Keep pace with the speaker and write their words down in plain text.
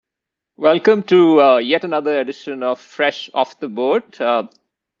Welcome to yet another edition of Fresh Off the Boat.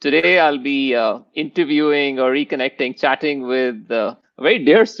 Today I'll be interviewing or reconnecting, chatting with a very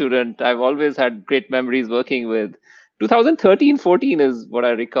dear student I've always had great memories working with. 2013-14 is what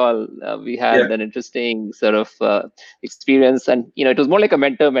I recall. We Yeah, had an interesting sort of experience, and it was more like a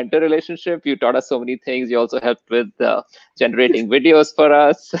mentor-mentor relationship. You taught us so many things. You also helped with generating videos for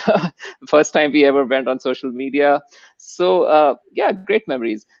us. First time we ever went on social media. So yeah, great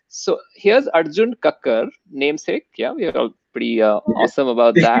memories. So here's Arjun Kakkar, namesake. Yeah, we are all pretty awesome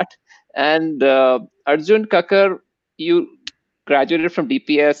about that. And Arjun Kakkar, you graduated from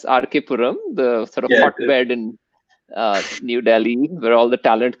DPS RK Puram, the sort of yeah, it is. hotbed in New Delhi, where all the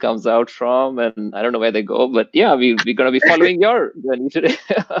talent comes out from. And I don't know where they go, but yeah, we're going to be following your journey today.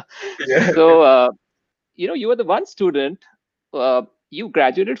 Yeah, So, you were the one student. You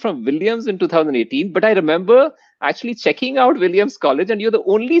graduated from Williams in 2018, but I remember actually checking out Williams College, and you're the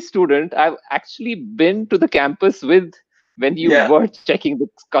only student I've actually been to the campus with when you yeah. were checking the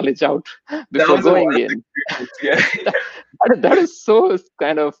college out That before was a going wild in. experience. Yeah, That is so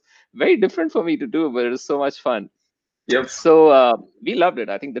kind of very different for me to do, but it was so much fun. yep. So we loved it.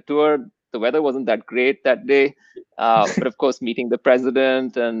 I think the tour, the weather wasn't that great that day, but of course, meeting the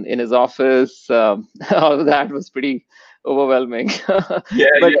president and in his office, all of that was pretty overwhelming.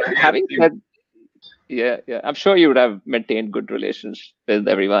 Yeah, But yeah, having yeah. said, yeah, yeah, I'm sure you would have maintained good relations with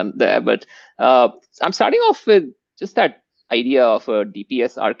everyone there. But uh, I'm starting off with just that idea of a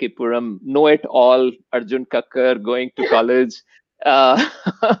DPS RK Puram, know it all, Arjun Kakkar going to college. Uh,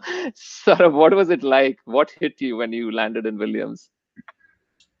 sort of, what was it like? What hit you when you landed in Williams?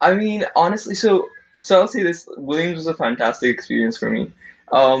 I mean, honestly, so I'll say this: Williams was a fantastic experience for me.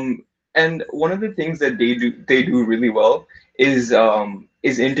 And one of the things that they do really well is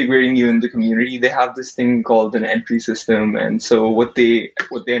integrating you in the community. They have this thing called an entry system, and so what they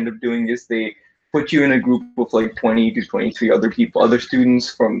end up doing is they put you in a group of like 20 to 23 other people, other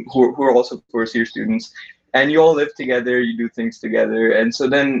students who are also first year students, and you all live together, you do things together, and so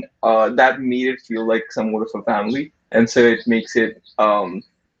then that made it feel like somewhat of a family, and so it makes it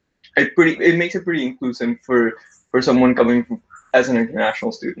pretty inclusive for someone coming from, as an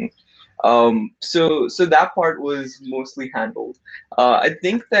international student. So that part was mostly handled. I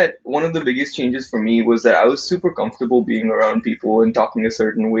think that one of the biggest changes for me was that I was super comfortable being around people and talking a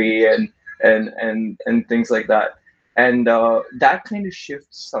certain way and things like that. And that kind of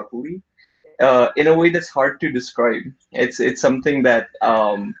shifts subtly in a way that's hard to describe. It's something that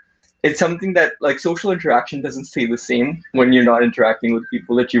like social interaction doesn't stay the same when you're not interacting with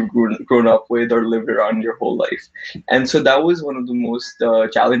people that you've grown up with or lived around your whole life. And so that was one of the most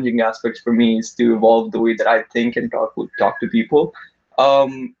challenging aspects for me, is to evolve the way that I think and talk to people.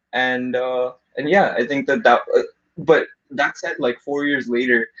 And yeah, I think but that said, like 4 years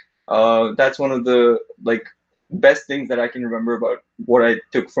later, that's one of the like best things that I can remember about what I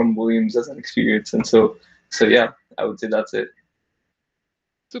took from Williams as an experience. And so yeah, I would say that's it.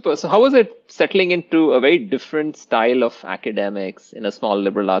 Super. So, how was it settling into a very different style of academics in a small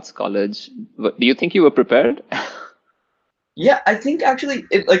liberal arts college? Do you think you were prepared? Yeah, I think actually,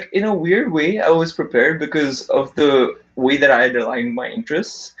 like in a weird way, I was prepared because of the way that I had aligned my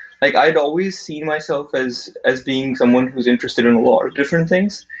interests. Like I'd always seen myself as being someone who's interested in a lot of different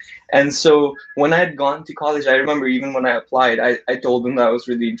things. And so when I had gone to college, I remember even when I applied, I told them that I was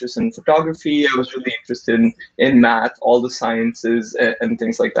really interested in photography, I was really interested in math, all the sciences and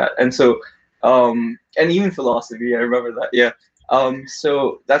things like that. And so and even philosophy, I remember that. Yeah.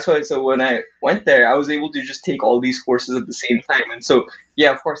 So that's why. So when I went there, I was able to just take all these courses at the same time, and so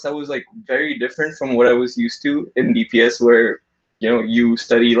yeah, of course, that was like very different from what I was used to in DPS, where you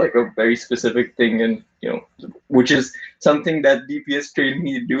study like a very specific thing, and which is something that DPS trained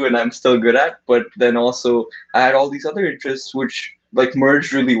me to do, and I'm still good at. But then also, I had all these other interests which like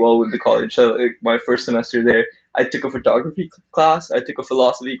merged really well with the college. So like, my first semester there, I took a photography class, I took a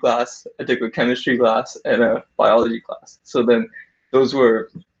philosophy class, I took a chemistry class, and a biology class. So then those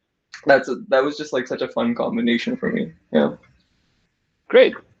were that was just like such a fun combination for me. Yeah.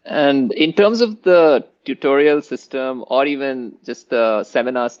 Great. And in terms of the tutorial system or even just the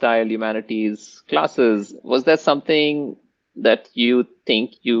seminar style humanities classes, was there something that you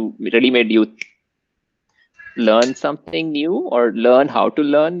think you really made you learn something new or learn how to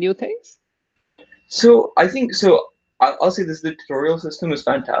learn new things? So I think so. I'll say this: the tutorial system is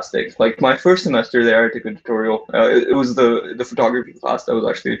fantastic. Like my first semester there, I took a tutorial. It was the photography class that was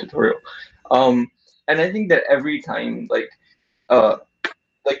actually a tutorial. Um, and I think that every time uh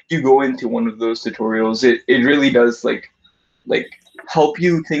you go into one of those tutorials, it really does like help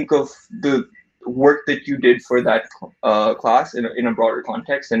you think of the work that you did for that class in a broader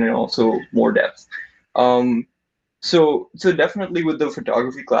context and then also more depth. Um, so definitely with the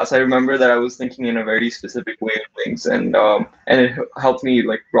photography class, I remember that I was thinking in a very specific way of things, and it helped me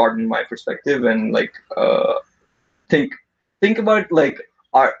like broaden my perspective and like think think about like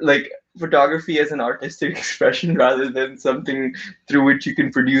art, like photography as an artistic expression rather than something through which you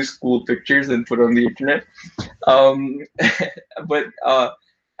can produce cool pictures and put on the internet. Um, but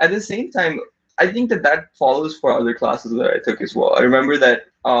at the same time, I think that that follows for other classes that I took as well. I remember that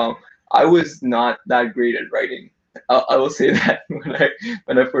I was not that great at writing. I will say that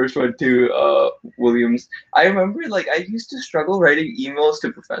when I first went to Williams, I remember like I used to struggle writing emails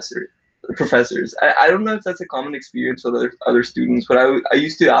to professors. I don't know if that's a common experience with other students, but I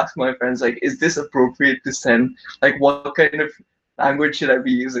used to ask my friends like, is this appropriate to send? Like, what kind of language should I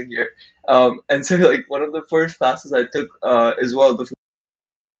be using here? And so like one of the first classes I took as well, the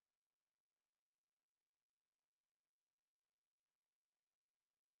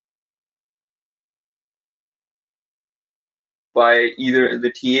by either the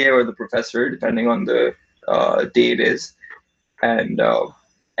TA or the professor, depending on the day it is, and uh,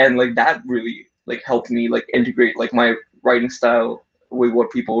 and like that really like helped me like integrate like my writing style with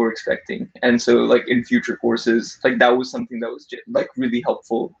what people were expecting. And so like in future courses, like that was something that was like really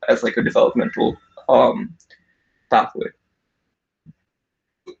helpful as like a developmental um pathway.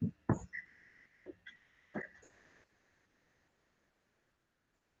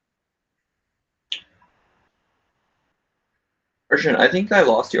 Arshan, I think I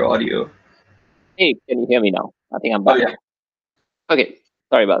lost your audio. Hey, can you hear me now? I think I'm Oh back. yeah. Okay,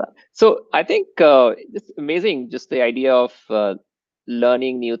 sorry about that. So I think it's amazing just the idea of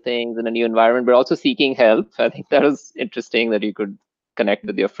learning new things in a new environment, but also seeking help. I think that was interesting that you could connect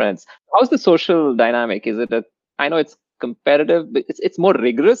with your friends. How's the social dynamic? Is it a? I know it's competitive, but it's more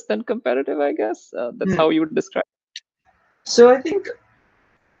rigorous than competitive, I guess. That's Hmm. how you would describe. So I think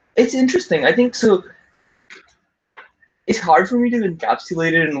it's interesting. I think so. It's hard for me to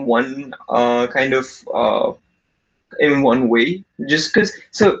encapsulate it in one kind of in one way, just because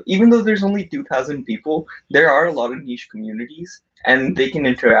so even though there's only 2,000 people, there are a lot of niche communities and they can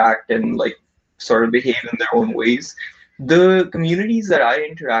interact and like sort of behave in their own ways. The communities that I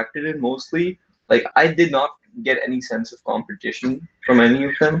interacted in mostly, like I did not get any sense of competition from any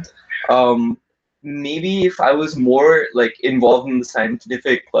of them. um Maybe if I was more like involved in the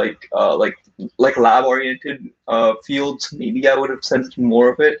scientific like lab oriented fields, maybe I would have sensed more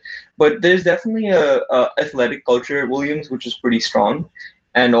of it. But there's definitely a athletic culture at Williams, which is pretty strong,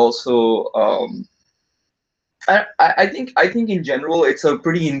 and also I think in general it's a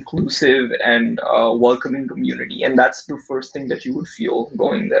pretty inclusive and welcoming community, and that's the first thing that you would feel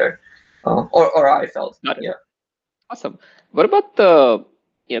going there, or I felt, Got it. yeah. Awesome. What about the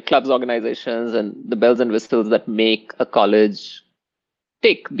clubs, organizations, and the bells and whistles that make a college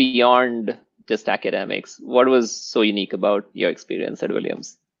tick beyond just academics? What was so unique about your experience at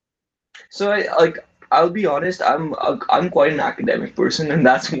Williams? So I'll be honest, I'm quite an academic person, and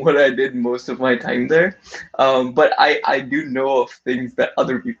that's what I did most of my time there. But I do know of things that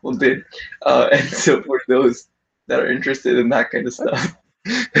other people did, and so for those that are interested in that kind of stuff.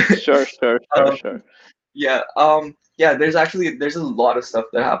 Sure, sure, sure, um, sure. yeah, there's a lot of stuff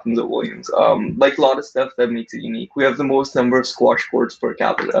that happens at Williams. Like a lot of stuff that makes it unique. We have the most number of squash courts per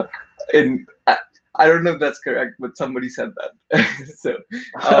capita, and I don't know if that's correct, but somebody said that. So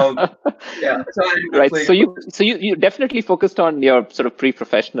yeah, so I ended up Right. playing. So you definitely focused on your sort of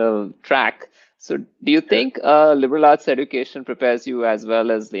pre-professional track. So do you think liberal arts education prepares you as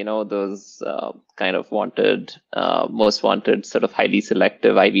well as those kind of wanted, most wanted, sort of highly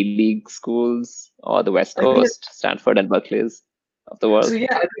selective Ivy League schools or the West I think Coast, Stanford and Berkeley's of the so. world?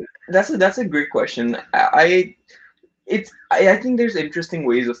 Yeah, I think that's a great question. I think there's interesting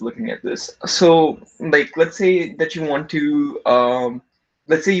ways of looking at this. So like let's say that you want to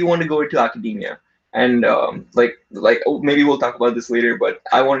let's say you want to go into academia, and maybe we'll talk about this later, but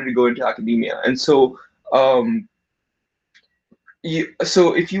I wanted to go into academia. And so um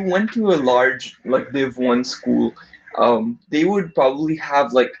so if you went to a large like Div 1 school, they would probably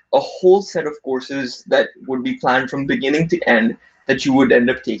have like a whole set of courses that would be planned from beginning to end that you would end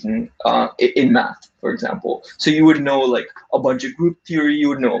up taking in math, for example. So you would know like a bunch of group theory, you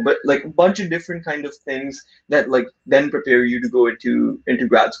would know, but like a bunch of different kind of things that like then prepare you to go into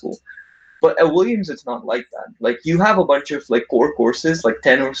grad school. But at Williams, it's not like that. Like you have a bunch of like core courses, like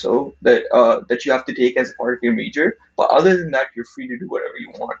 10 or so, that you have to take as part of your major. But other than that, you're free to do whatever you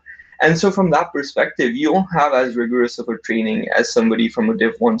want. And so from that perspective, you don't have as rigorous of a training as somebody from a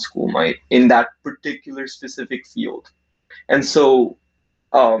Div 1 school might in that particular specific field. And so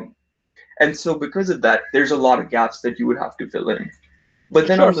um, And so because of that, there's a lot of gaps that you would have to fill in. But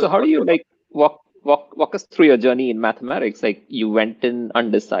then Sure. on the So how do you like walk us through your journey in mathematics? Like you went in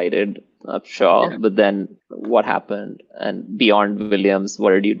undecided, sure, yeah, but then what happened? And beyond Williams,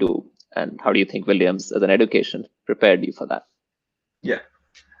 what did you do? And how do you think Williams as an education prepared you for that? yeah.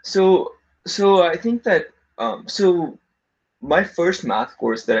 So so I think that so my first math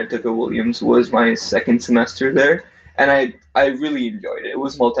course that I took at Williams was my second semester there, and I really enjoyed it. It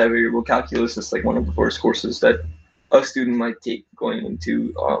was multivariable calculus. It's like one of the first courses that a student might take going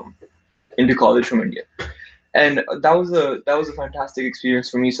into college from India. And that was a fantastic experience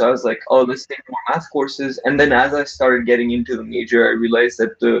for me. So I was like, oh, let's take more math courses. And then as I started getting into the major, I realized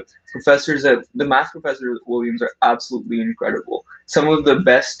that the math professors at Williams are absolutely incredible. Some of the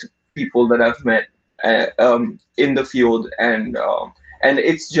best people that I've met in the field, and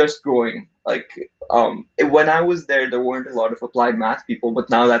it's just growing. When I was there, there weren't a lot of applied math people, but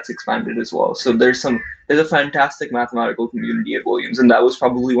now that's expanded as well. So there's a fantastic mathematical community at Williams, and that was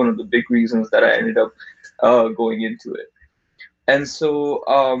probably one of the big reasons that I ended up going into it. And so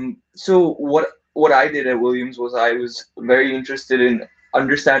what I did at Williams was I was very interested in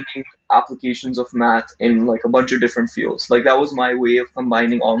understanding applications of math in like a bunch of different fields. Like that was my way of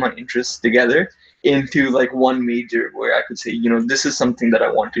combining all my interests together into like one major where I could say, this is something that I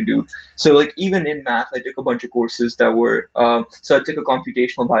want to do. So like even in math, I took a bunch of courses that were so I took a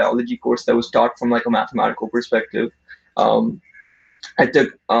computational biology course that was taught from like a mathematical perspective. Um, I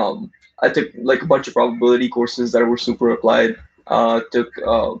took like a bunch of probability courses that were super applied. Took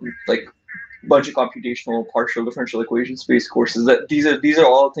like a bunch of computational partial differential equation space courses. That these are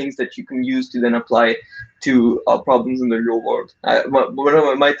all things that you can use to then apply to problems in the real world.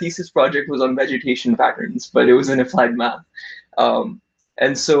 My thesis project was on vegetation patterns, but it was in applied math.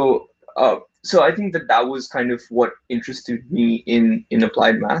 And so I think that was kind of what interested me in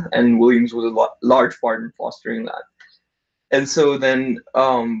applied math, and Williams was a large part in fostering that. And so then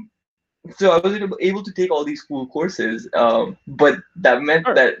so I was able to take all these cool courses, but that meant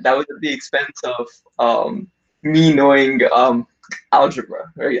Sure. that was at the expense of me knowing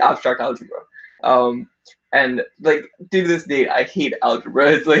algebra, right? Abstract algebra. Um, and like to this day, I hate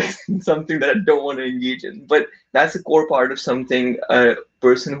algebra. It's like something that I don't want to engage in. But that's a core part of something a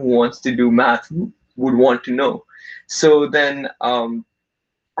person who wants to do math would want to know. So then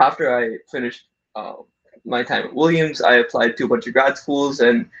after I finished my time at Williams, I applied to a bunch of grad schools,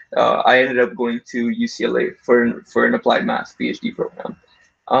 and I ended up going to UCLA for an applied math PhD program.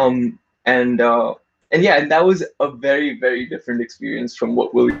 Um, and yeah, and that was a very, very different experience from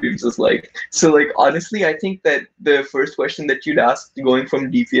what Williams was like. So like honestly, I think that the first question that you'd asked going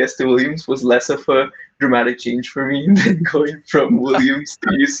from DPS to Williams was less of a dramatic change for me than going from Williams to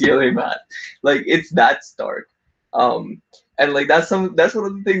UCLA math. Like it's that stark. Um, and like that's one of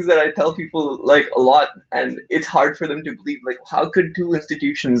the things that I tell people like a lot, and it's hard for them to believe like how could two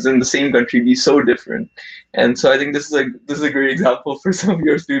institutions in the same country be so different. And so I think this is a great example for some of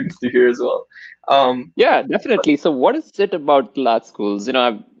your students to hear as well. Yeah, definitely. So what is it about large schools? I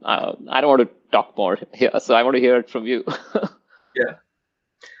don't want to talk more here, so I want to hear it from you. Yeah,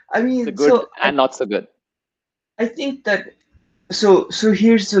 I The mean, good and not so good. I think that so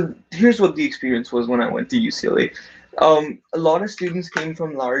here's what the experience was when I went to UCLA. A lot of students came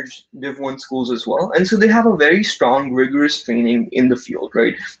from large Div 1 schools as well, and so they have a very strong, rigorous training in the field,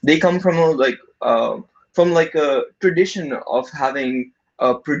 right? They come from like a tradition of having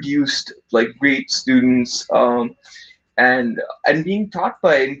produced like great students, and being taught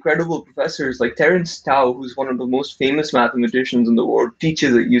by incredible professors like Terence Tao, who's one of the most famous mathematicians in the world,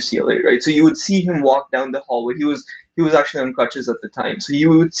 teaches at UCLA, right? So you would see him walk down the hallway. He was actually on crutches at the time, so you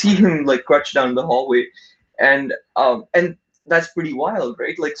would see him like crutch down the hallway, and that's pretty wild,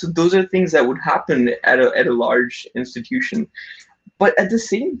 right? Like so those are things that would happen at a large institution, but at the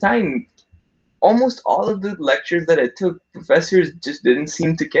same time, almost all of the lectures that I took, professors just didn't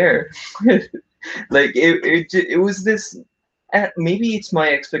seem to care. Like it was this, maybe it's my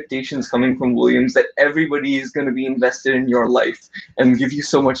expectations coming from Williams that everybody is going to be invested in your life and give you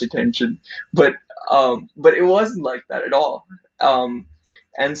so much attention, but it wasn't like that at all.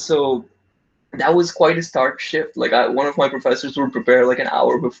 And so that was quite a stark shift. Like one of my professors would prepare like an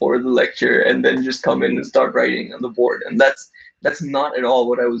hour before the lecture and then just come in and start writing on the board, and that's not at all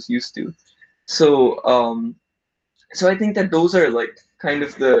what I was used to. So so I think that those are like kind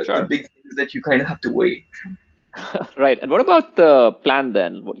of the Sure. big things that you kind of have to weigh. Right. And what about the plan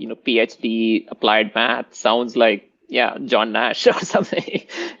then? PhD applied math sounds like, yeah, John Nash or something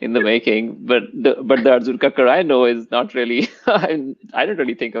in the making. But the Arjun Kakkar I know is not really. I don't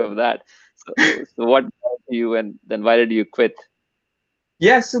really think of that. So what about you, and then why did you quit?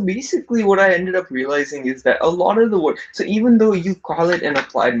 Yeah, so basically what I ended up realizing is that a lot of the work, so even though you call it an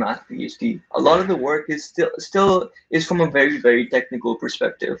applied math PhD, a lot of the work is still is from a very, very technical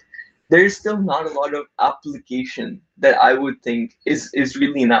perspective. There is still not a lot of application that I would think is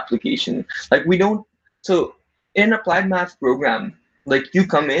really an application. Like we don't, so in an applied math program, like you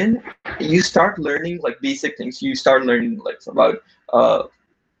come in, you start learning like basic things. You start learning like about uh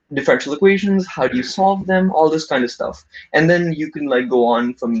differential equations, how do you solve them, all this kind of stuff, and then you can like go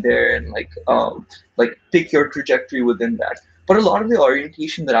on from there and like pick your trajectory within that. But a lot of the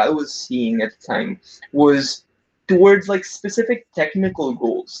orientation that I was seeing at the time was towards like specific technical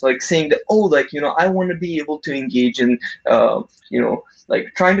goals, like saying that, oh, like, I want to be able to engage in like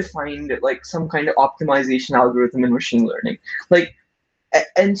trying to find like some kind of optimization algorithm in machine learning. Like,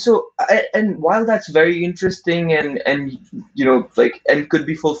 and so and while that's very interesting and like and could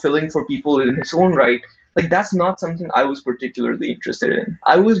be fulfilling for people in its own right, like that's not something I was particularly interested in.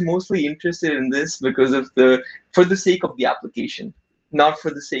 I was mostly interested in this because of the for the sake of the application, not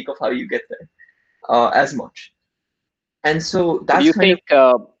for the sake of how you get there as much. And so So do that's you kind of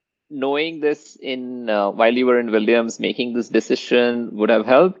think knowing this in while you were in Williams, making this decision would have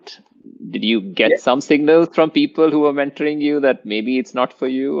helped? Did you yeah. get some signals from people who were mentoring you that maybe it's not for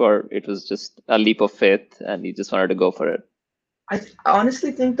you, or it was just a leap of faith and you just wanted to go for it? I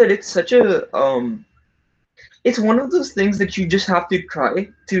honestly think that it's such a it's one of those things that you just have to try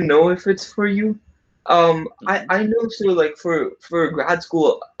to know if it's for you. Mhm. I know, so like for grad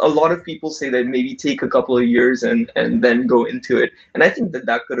school, a lot of people say that maybe take a couple of years and then go into it, and I think that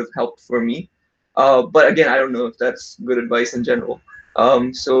that could have helped for me. But again, I don't know if that's good advice in general.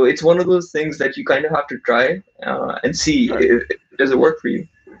 So it's one of those things that you kind of have to try and see Sure. if does it work for you.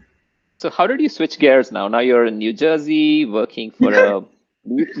 So how did you switch gears now? Now you're in New Jersey working for a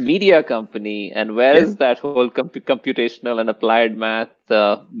media company, and where Yeah. is that whole computational and applied math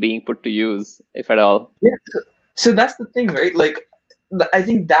being put to use, if at all? Yeah. So that's the thing, right? Like, I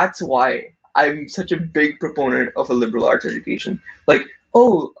think that's why I'm such a big proponent of a liberal arts education. Like,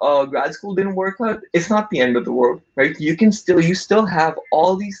 oh, grad school didn't work out. It's not the end of the world, right? You still have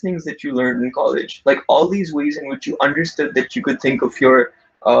all these things that you learned in college, like all these ways in which you understood that you could think of your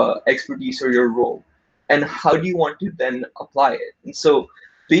expertise or your role, and how do you want to then apply it? And so,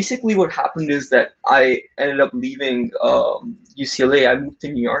 basically, what happened is that I ended up leaving UCLA. I moved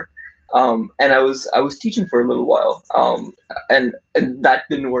to New York, and I was teaching for a little while, and that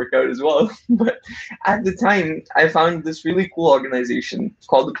didn't work out as well. But at the time, I found this really cool organization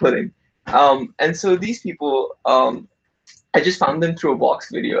called the Pudding, and so these people, I just found them through a Vox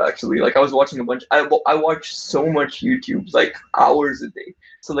video actually. Like I was watching a bunch. I watch so much YouTube, like hours a day.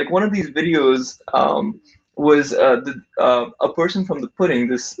 So like one of these videos was a person from the Pudding,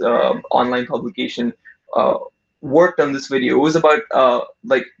 this online publication, uh, worked on this video. It was about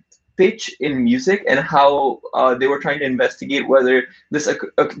like pitch in music and how they were trying to investigate whether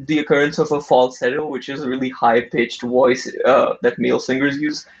the occurrence of a falsetto, which is a really high pitched voice that male singers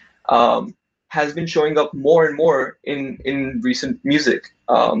use. Has been showing up more and more in recent music,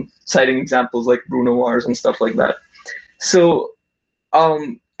 citing examples like Bruno Mars and stuff like that. So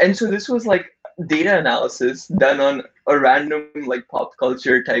and so this was like data analysis done on a random like pop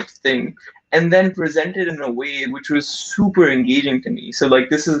culture type thing, and then presented in a way which was super engaging to me. So like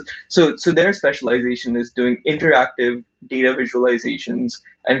this is so their specialization is doing interactive data visualizations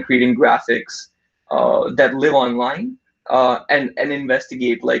and creating graphics that live online and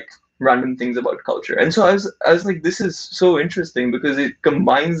investigate like random things about culture. And so I was like, this is so interesting because it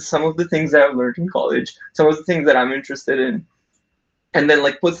combines some of the things that I've learned in college, some of the things that I'm interested in, and then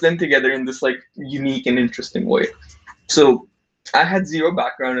like puts them together in this like unique and interesting way. So I had zero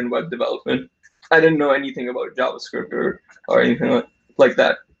background in web development. I didn't know anything about JavaScript or anything like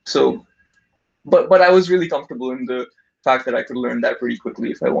that. So but I was really comfortable in the fact that I could learn that pretty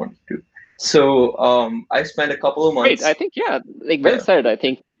quickly if I wanted to. So I spent a couple of Great. I months. think, yeah, like well Yeah. said. I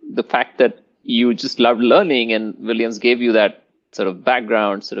think the fact that you just loved learning and Williams gave you that sort of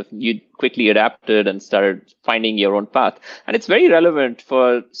background, sort of you quickly adapted and started finding your own path. And it's very relevant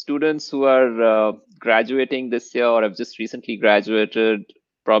for students who are graduating this year or have just recently graduated,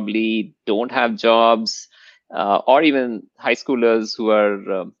 probably don't have jobs, or even high schoolers who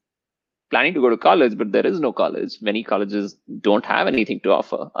are planning to go to college, but there is no college. Many colleges don't have anything to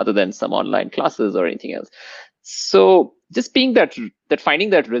offer other than some online classes or anything else. So just being that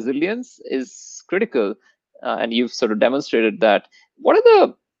finding that resilience is critical, and you've sort of demonstrated that. What are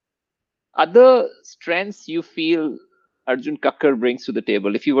the other strengths you feel Arjun Kakkar brings to the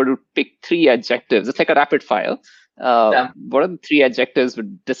table? If you were to pick three adjectives, it's like a rapid fire. Yeah. What are the three adjectives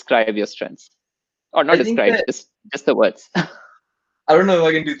would describe your strengths, or not I think describe, that just the words? I don't know if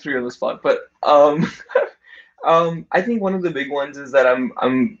I can do three on the spot, but I think one of the big ones is that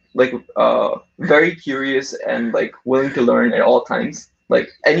I'm like very curious and like willing to learn at all times. Like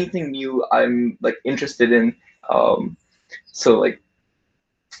anything new, I'm like interested in. Um, so like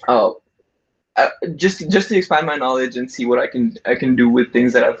uh, just to expand my knowledge and see what I can do with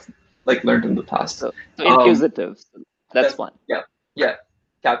things that I've like learned in the past. So Um, inquisitive. That's that one. yeah, yeah,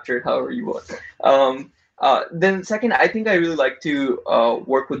 captured however you want. Then second, I think I really like to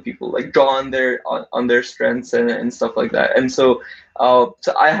work with people, like draw on their strengths and stuff like that. And so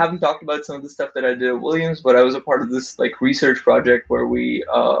I haven't talked about some of the stuff that I did at Williams, but I was a part of this like research project where we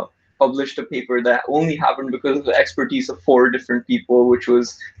published a paper that only happened because of the expertise of four different people, which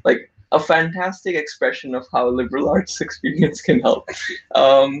was like a fantastic expression of how liberal arts experience can help.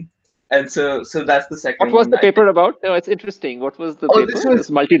 And so that's the What second was one. the paper about? No, it's interesting. What was the Oh, paper? It was this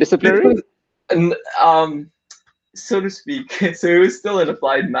multidisciplinary. was an, so to speak. So it was still an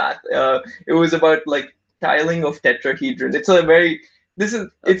applied math. It was about like tiling of tetrahedron. It's a very this is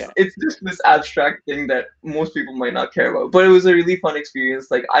Okay. it's just this abstract thing that most people might not care about. But it was a really fun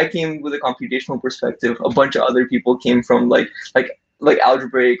experience. Like I came with a computational perspective. A bunch of other people came from like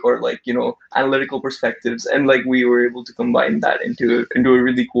algebraic or like analytical perspectives, and like we were able to combine that into a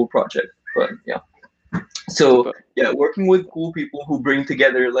really cool project. But yeah. So Super. yeah, working with cool people who bring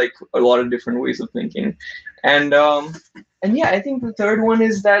together like a lot of different ways of thinking, and um, and yeah, I think the third one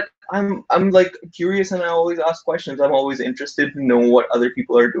is that I'm like curious and I always ask questions. I'm always interested to know what other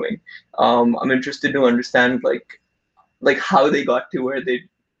people are doing. I'm interested to understand like how they got to where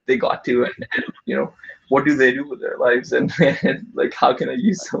they got to, and what do they do with their lives, and like how can I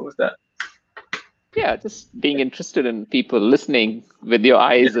use some of that? Yeah, just being interested in people, listening with your Yeah.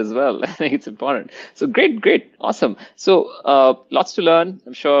 eyes as well. I think it's important. So great, great, awesome. So lots to learn.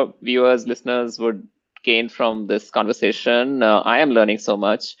 I'm sure viewers, listeners would gain from this conversation. I am learning so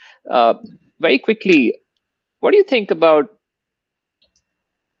much. Uh, Very quickly, what do you think about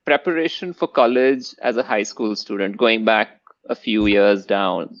preparation for college as a high school student, going back a few years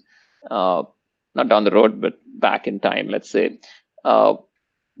down, uh, not down the road, but back in time, let's say? Uh,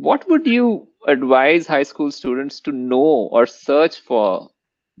 what would you advise high school students to know or search for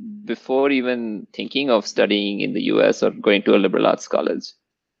before even thinking of studying in the US or going to a liberal arts college?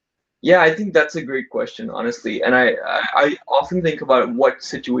 Yeah, I think that's a great question, honestly. And I often think about what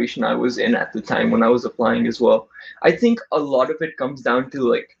situation I was in at the time when I was applying as well. I think a lot of it comes down to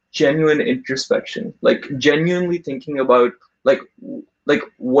like genuine introspection, like genuinely thinking about like like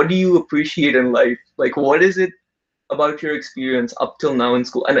what do you appreciate in life? Like what is it about your experience up till now in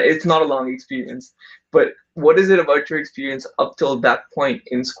school? And it's not a long experience, but what is it about your experience up till that point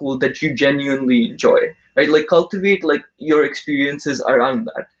in school that you genuinely enjoy? Right? Like cultivate like your experiences around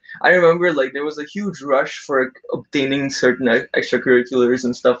that. I remember like there was a huge rush for obtaining certain extracurriculars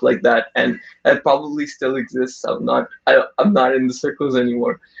and stuff like that, and that probably still exists. I'm not in the circles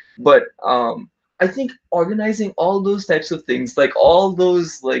anymore, but I think organizing all those types of things, like all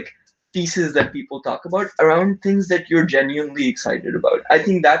those like pieces that people talk about around things that you're genuinely excited about, I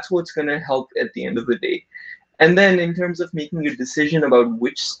think that's what's going to help at the end of the day. And then in terms of making a decision about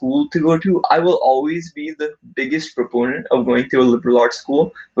which school to go to, I will always be the biggest proponent of going to a liberal arts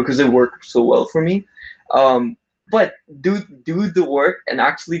school because it worked so well for me. Um, but do the work and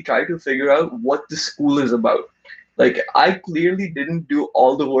actually try to figure out what the school is about. Like I clearly didn't do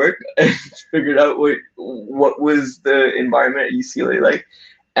all the work and figured out what was the environment at UCLA like.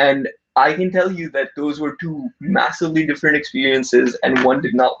 And I can tell you that those were two massively different experiences, and one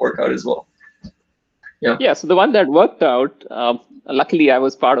did not work out as well. Yeah. Yeah, so the one that worked out, luckily I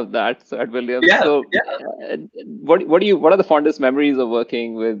was part of that. So at Williams. Yeah. So Yeah. what are the fondest memories of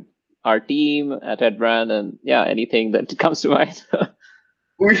working with our team at Edbrand, and yeah, anything that comes to mind?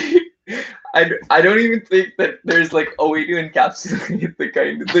 We, I don't even think that there's like a way to encapsulate the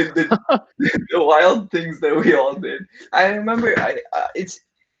kind of the wild things that we all did. I remember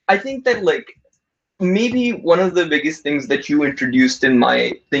I think that like maybe one of the biggest things that you introduced in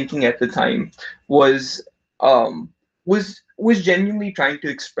my thinking at the time was um was genuinely trying to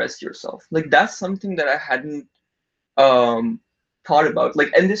express yourself. Like that's something that I hadn't um thought about,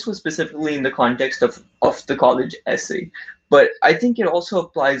 like, and this was specifically in the context of the college essay, but I think it also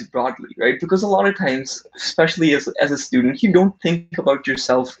applies broadly, right? Because a lot of times, especially as a student, you don't think about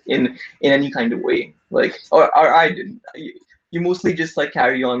yourself in any kind of way, like, or I didn't. You mostly just like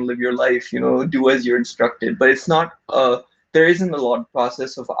carry on, live your life, do as you're instructed, but it's not there isn't a lot of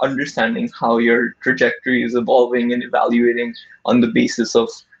process of understanding how your trajectory is evolving and evaluating on the basis of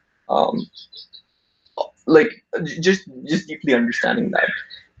um, like just deeply understanding that.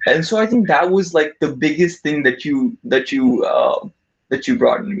 And so I think that was like the biggest thing that you that you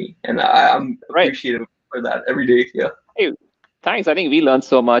brought in me, and I'm Right. appreciative for that every day. Yeah. Hey, thanks. I think we learn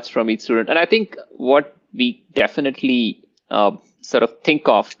so much from each student. And I think what we definitely sort of think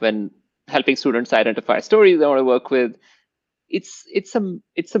of when helping students identify stories they want to work with, it's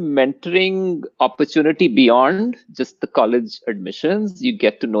a mentoring opportunity beyond just the college admissions. You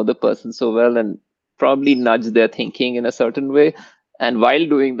get to know the person so well and probably nudge their thinking in a certain way. And while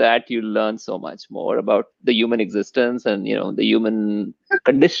doing that, you learn so much more about the human existence and the human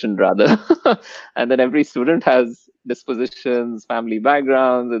condition rather. And then every student has dispositions, family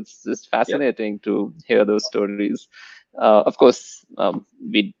backgrounds. It's just Yep. fascinating to hear those stories. Of course,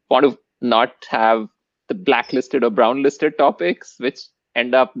 we want to not have the blacklisted or brownlisted topics, which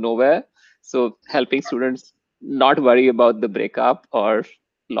end up nowhere. So helping students not worry about the breakup or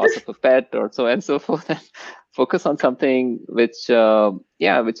loss of a pet or so and so forth, and focus on something which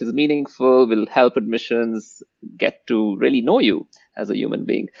is meaningful, will help admissions get to really know you as a human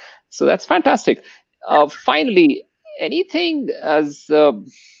being. So that's fantastic. Finally, anything as a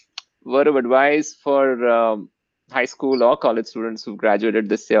word of advice for high school or college students who've graduated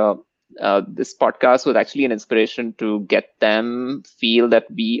this year? This podcast was actually an inspiration to get them feel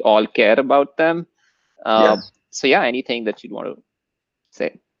that we all care about them. Yeah. So yeah, anything that you'd want to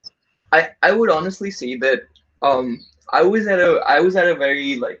say? I would honestly say that I was at a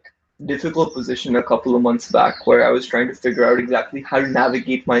very like difficult position a couple of months back where I was trying to figure out exactly how to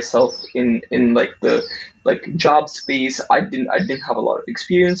navigate myself in like the like job space. I didn't have a lot of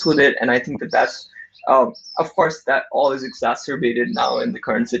experience with it, and I think that that's of course that all is exacerbated now in the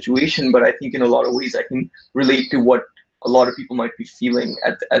current situation. But I think in a lot of ways I can relate to what a lot of people might be feeling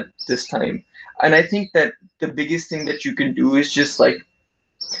at this time. And I think that the biggest thing that you can do is just like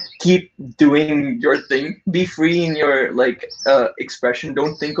keep doing your thing, be free in your like expression,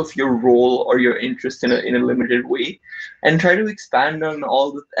 don't think of your role or your interest in a limited way, and try to expand on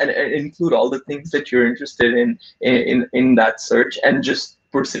all the and include all the things that you're interested in that search, and just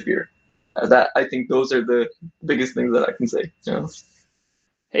persevere. That I think those are the biggest things that I can say. Yeah.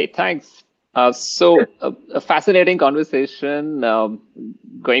 Hey, thanks. A fascinating conversation,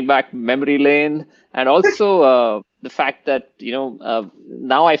 going back memory lane, and also the fact that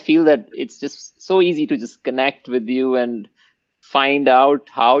now I feel that it's just so easy to just connect with you and find out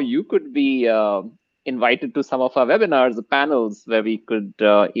how you could be invited to some of our webinars, the panels, where we could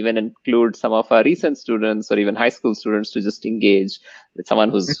even include some of our recent students or even high school students to just engage with someone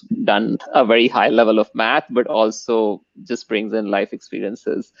who's done a very high level of math, but also just brings in life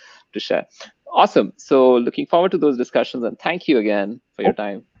experiences to share. Awesome. So looking forward to those discussions, and thank you again for your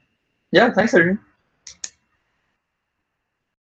time. Yeah, thanks, Arjun.